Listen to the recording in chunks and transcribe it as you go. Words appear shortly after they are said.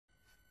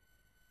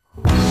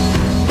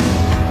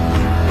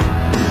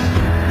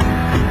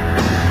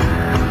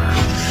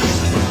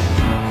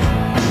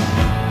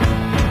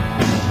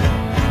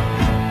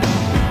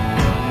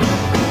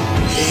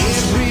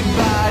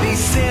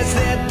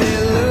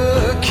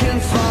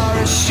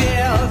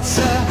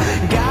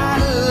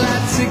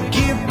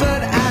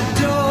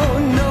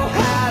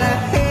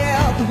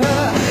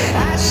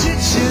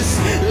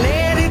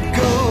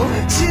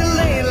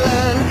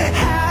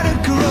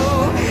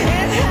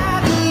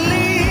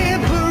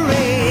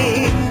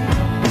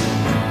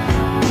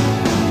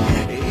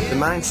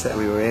mindset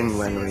we were in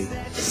when we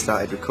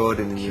started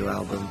recording the new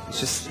album. It's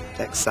just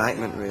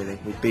excitement, really.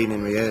 We'd been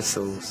in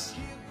rehearsals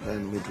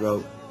and we'd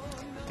wrote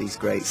these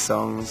great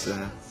songs,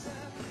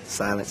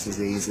 Silence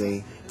is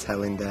Easy,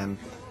 Telling Them,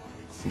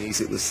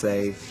 Music Was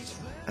Saved,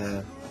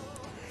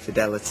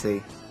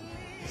 Fidelity.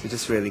 So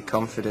just really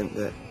confident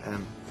that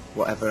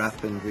whatever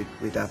happened,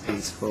 we'd have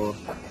these 4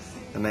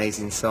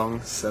 amazing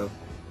songs. So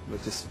we're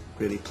just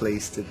really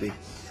pleased to be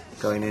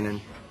going in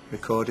and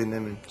recording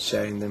them and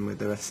sharing them with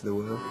the rest of the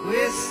world.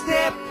 We're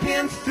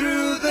stepping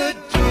through the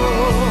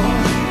door,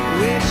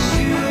 we're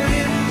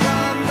shooting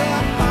from the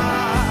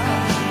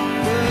heart,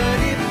 but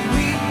if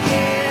we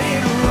get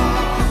it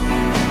wrong,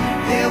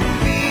 they'll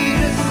feed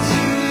us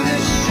to the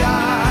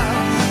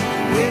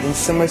sharks. In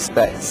some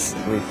respects,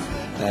 we've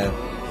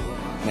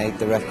made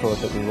the record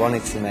that we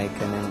wanted to make,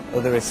 and in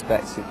other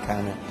respects we've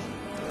kind of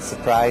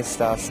surprised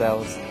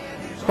ourselves.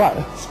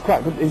 It's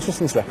quite good,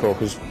 interesting, this record,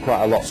 because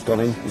quite a lot's gone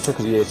in. It took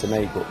us a year to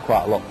make, but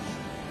quite a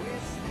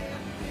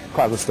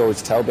good story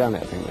to tell behind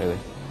it, I think, really.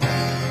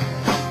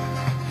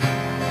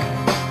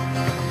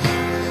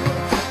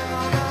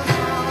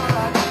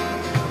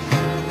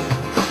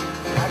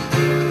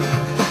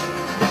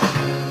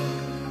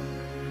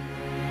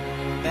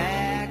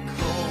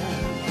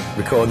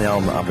 Recording the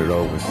album at Abbey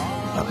Road was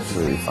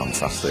absolutely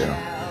fantastic. You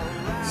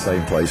know?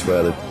 Same place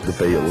where the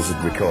Beatles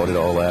had recorded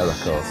all their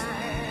records.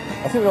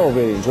 I think we all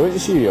really enjoyed the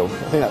studio.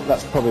 I think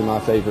that's probably my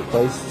favourite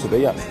place to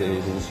be, actually,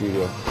 is in the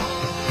studio.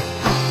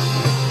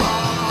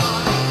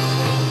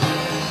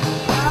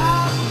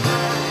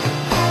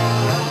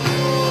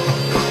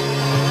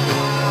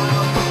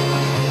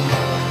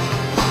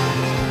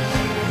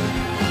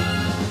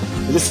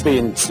 This to be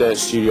in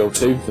Studio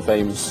 2, the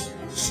famous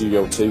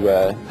Studio 2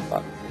 where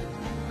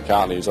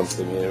McCartney was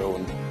obviously the hero,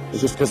 and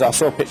it's just because I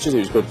saw pictures, it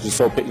was good, because I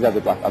saw pictures of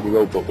the Black Abbey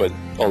Road book with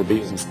all the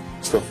Beatles and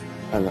stuff,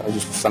 and I was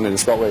just standing in the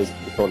spot where he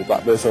recorded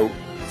Blackbird, so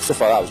stuff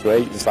like that was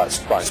great. It's like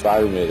quite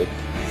inspiring, really.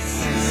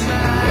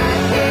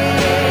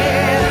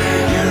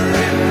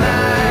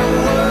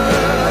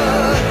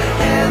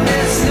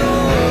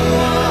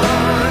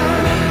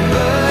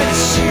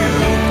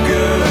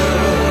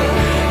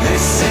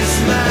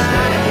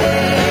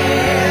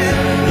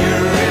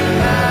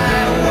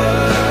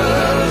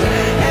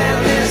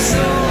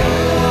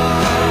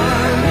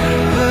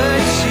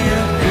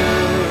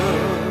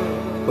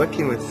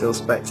 Working with Phil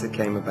Spector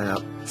came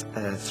about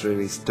through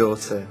his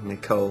daughter,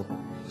 Nicole.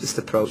 Just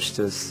approached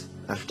us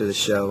after the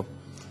show,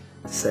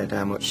 said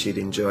how much she'd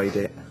enjoyed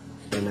it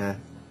and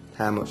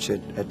how much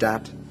her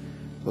dad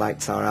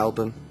liked our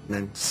album. And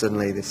then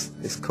suddenly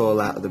this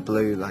call out of the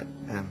blue, like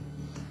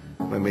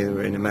when we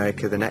were in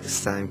America the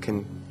next time,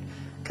 can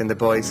the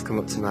boys come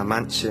up to my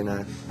mansion?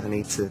 I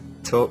need to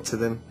talk to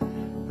them.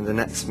 And the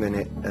next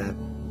minute,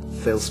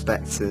 Phil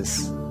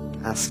Spector's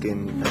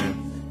asking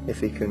if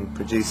he can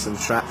produce some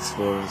tracks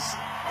for us.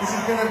 This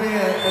is going to be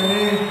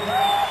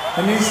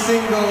a new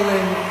single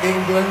in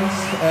England.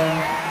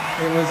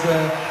 It was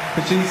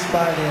produced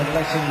by the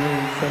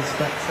legendary Phil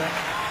Spector,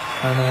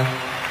 and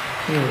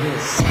here it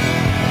is.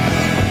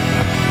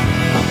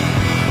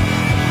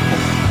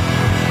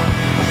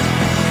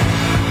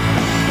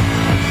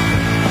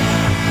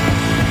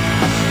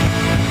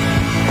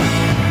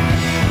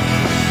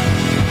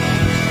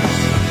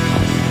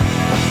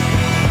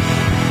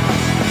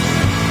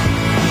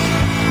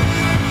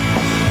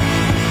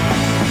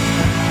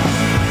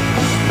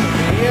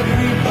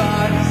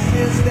 Everybody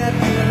says that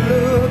they're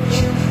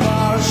looking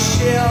for a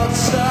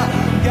shelter.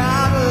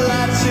 Got a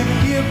lot to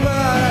give, but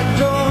I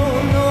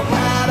don't know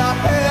how to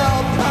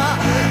help her.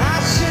 I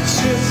should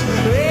just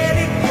let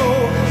it go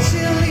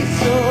till it's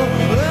all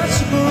learn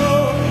to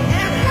grow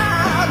and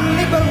I'll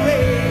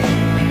liberate.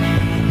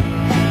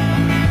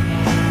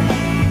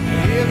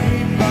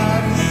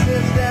 Everybody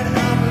says that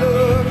I'm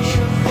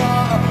looking for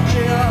a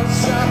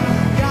shelter.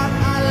 Got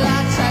a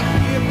lot to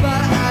give,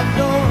 but I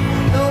don't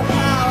know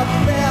how I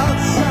felt.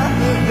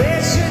 They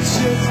should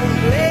just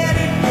let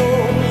it go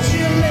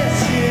till let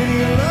city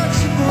learn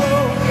to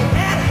grow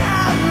and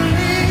I'll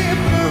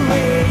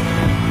liberate.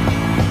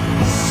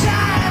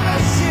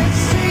 Silence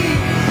is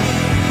easy.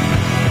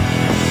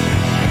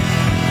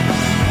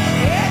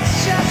 It's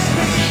just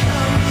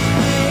become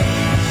me.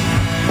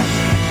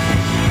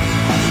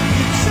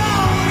 You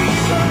don't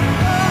even know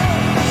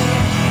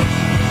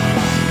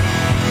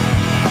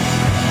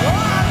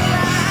one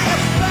lie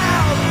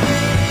about me.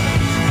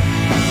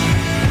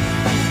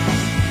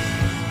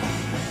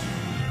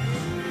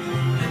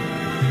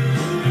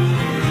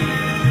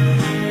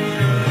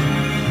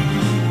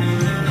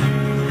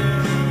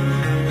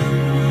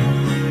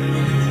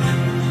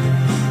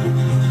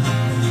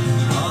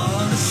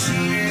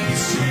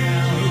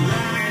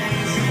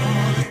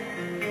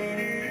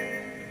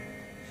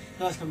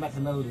 Nice come back to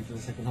melody for the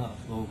second half,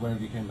 or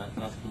whenever you came back,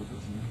 that's cool,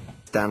 wasn't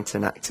it?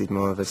 Danton acted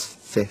more of as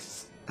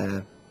 5th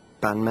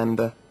band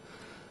member,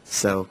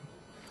 so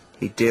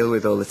he'd deal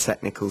with all the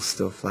technical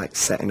stuff like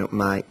setting up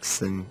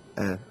mics and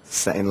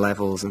setting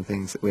levels and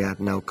things that we had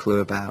no clue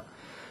about,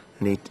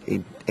 and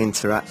he'd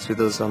interact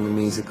with us on the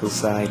musical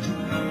side.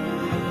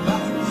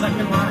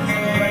 Second half.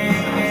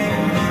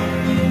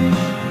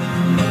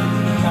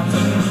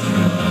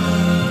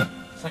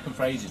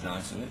 phrase is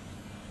nice, isn't it?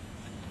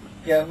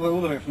 Yeah, well,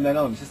 all of it from then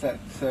on. It's just that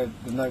the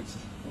notes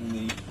on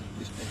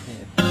this bit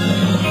here.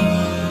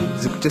 It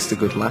was just a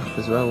good laugh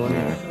as well, wasn't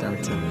it? Down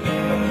to...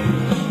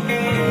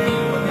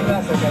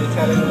 That's okay to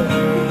tell, isn't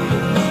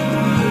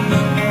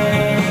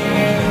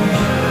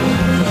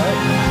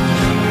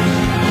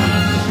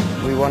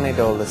it? We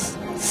wanted all the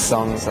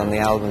songs on the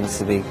album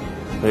to be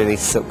really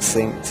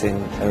succinct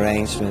in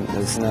arrangement.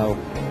 There's no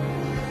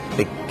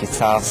big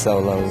guitar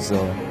solos,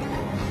 or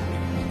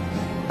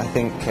I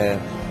think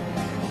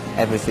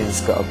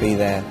everything's got to be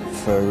there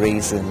for a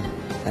reason,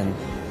 and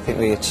I think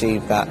we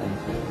achieved that, and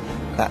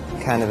that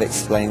kind of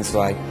explains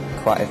why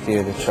quite a few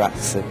of the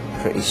tracks are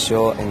pretty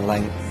short in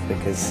length,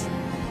 because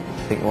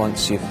I think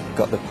once you've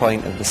got the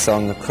point of the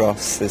song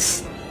across,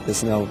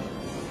 there's no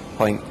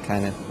point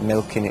kind of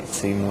milking it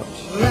too much.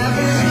 Life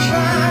is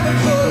trying to